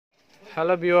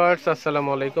Hello viewers, আসসালামু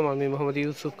আলাইকুম। আমি মোহাম্মদ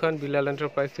ইউসুফ খান বিলাল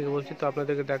এন্টারপ্রাইজ থেকে বলছি। তো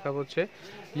আপনাদেরকে দেখা হচ্ছে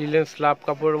লিলেন স্ল্যাব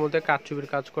কাপড়ের মধ্যে কাঠচুপির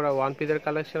কাজ করা ওয়ান পিসের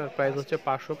কালেকশন। আর প্রাইস হচ্ছে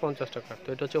 550 টাকা। তো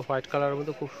এটা হচ্ছে হোয়াইট কালারের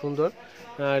মধ্যে খুব সুন্দর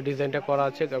ডিজাইনটা করা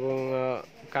আছে এবং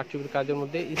কাঠচুপির কাজের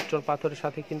মধ্যে স্টোন পাথরের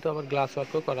সাথে কিন্তু আবার গ্লাস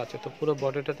ওয়ার্কও করা আছে। তো পুরো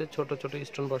বডিটাতে ছোট ছোট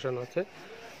স্টোন বসানো আছে।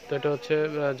 তো এটা হচ্ছে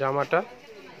জামাটা,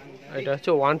 এটা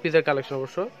হচ্ছে ওয়ান পিসের কালেকশন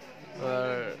অবশ্য।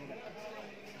 আর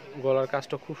গলার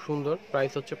কাজটা খুব সুন্দর,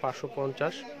 প্রাইস হচ্ছে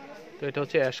 550। তো এটা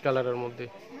হচ্ছে অ্যাশ কালারের মধ্যে।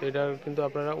 তো এটা কিন্তু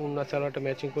আপনারা উন্না সালোয়ারটা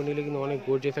ম্যাচিং করে নিলে কিন্তু অনেক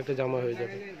গর্জিয়াস একটা জামা হয়ে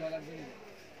যাবে।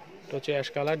 এটা হচ্ছে অ্যাশ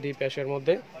কালার, ডিপ অ্যাশের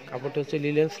মধ্যে। কাপড়টা হচ্ছে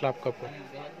লিলেন স্ল্যাব কাপড়।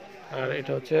 আর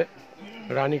এটা হচ্ছে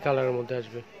রানী কালারের মধ্যে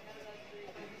আসবে।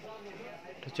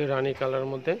 এটা হচ্ছে রানী কালারের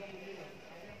মধ্যে,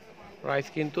 প্রাইস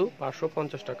কিন্তু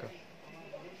 550 টাকা।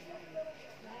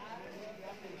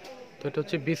 তো এটা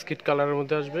হচ্ছে বিস্কিট কালারের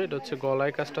মধ্যে আসবে। এটা হচ্ছে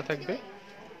গলায় কাজটা থাকবে,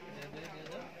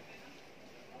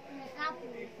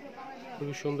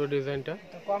 খুবই সুন্দর ডিজাইনটা।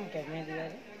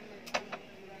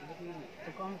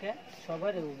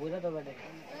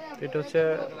 এটা হচ্ছে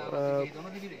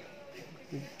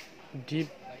ডিপ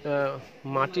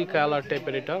মাটি কালার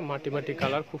টাইপের, এটা মাটি মাটি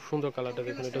কালার, খুব সুন্দর কালারটা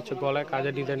দেখুন। এটা হচ্ছে গলায়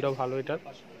কাজের ডিজাইনটাও ভালো। এটার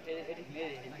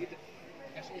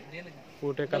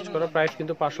পুরোটাই কাজ করা, প্রাইস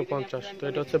কিন্তু 550। তো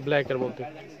এটা হচ্ছে ব্ল্যাকের মধ্যে।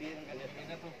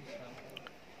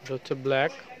 এটা হচ্ছে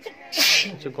ব্ল্যাক,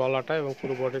 হচ্ছে গলাটা এবং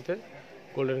পুরো বডিতে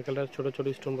গোল্ডেন কালার ছোট ছোট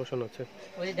স্টোন বসানো আছে।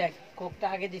 ওই দেখ কোকটা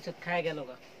আগে দিছ খায় গেল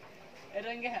গা।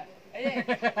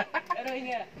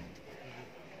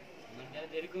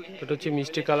 এটা হচ্ছে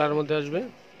মিষ্টি কালারের মধ্যে আসবে।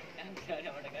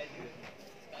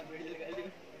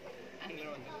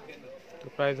 তো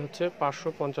প্রাইস হচ্ছে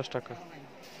 550 টাকা।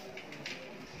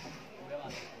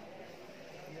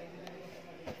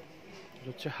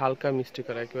 হচ্ছে হালকা মিষ্টি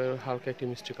কালার, একেবারে হালকা একটি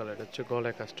মিষ্টি কালার। এটা হচ্ছে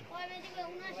গলায় কাজটা।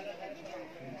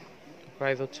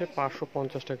 প্রাইস হচ্ছে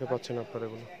 550 টাকা পাচ্ছেন আপনারা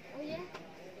এগুলো।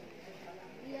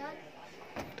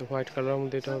 তো হোয়াইট কালারের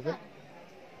মধ্যে এটা হবে।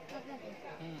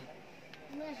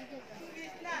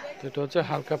 তো এটা হচ্ছে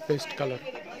হালকা পেস্ট কালার।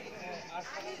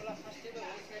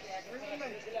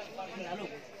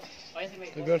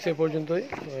 তো ভিউয়ার্স, এই পর্যন্তই।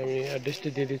 আমি অ্যাড্রেসটি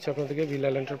দিয়ে দিচ্ছি আপনাদেরকে।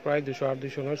 বিলাল এন্টারপ্রাইজ,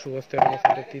 208-209 সুভাষ 13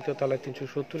 তৃতীয় তলায়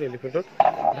 370 এলিফ্যান্ট রোড,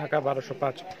 ঢাকা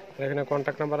 1205। এখানে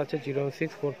কন্ট্যাক্ট নাম্বার আছে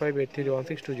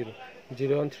 01645831620,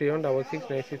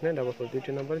 01316969444। দুইটি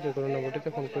নাম্বার, যে কোনো নাম্বারটিতে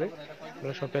ফোন করে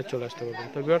আপনারা সপ্তাহে চলে আসতে পারবেন।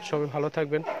 তো ভিউয়ার্স, সবাই ভালো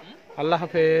থাকবেন। আল্লাহ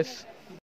হাফেজ।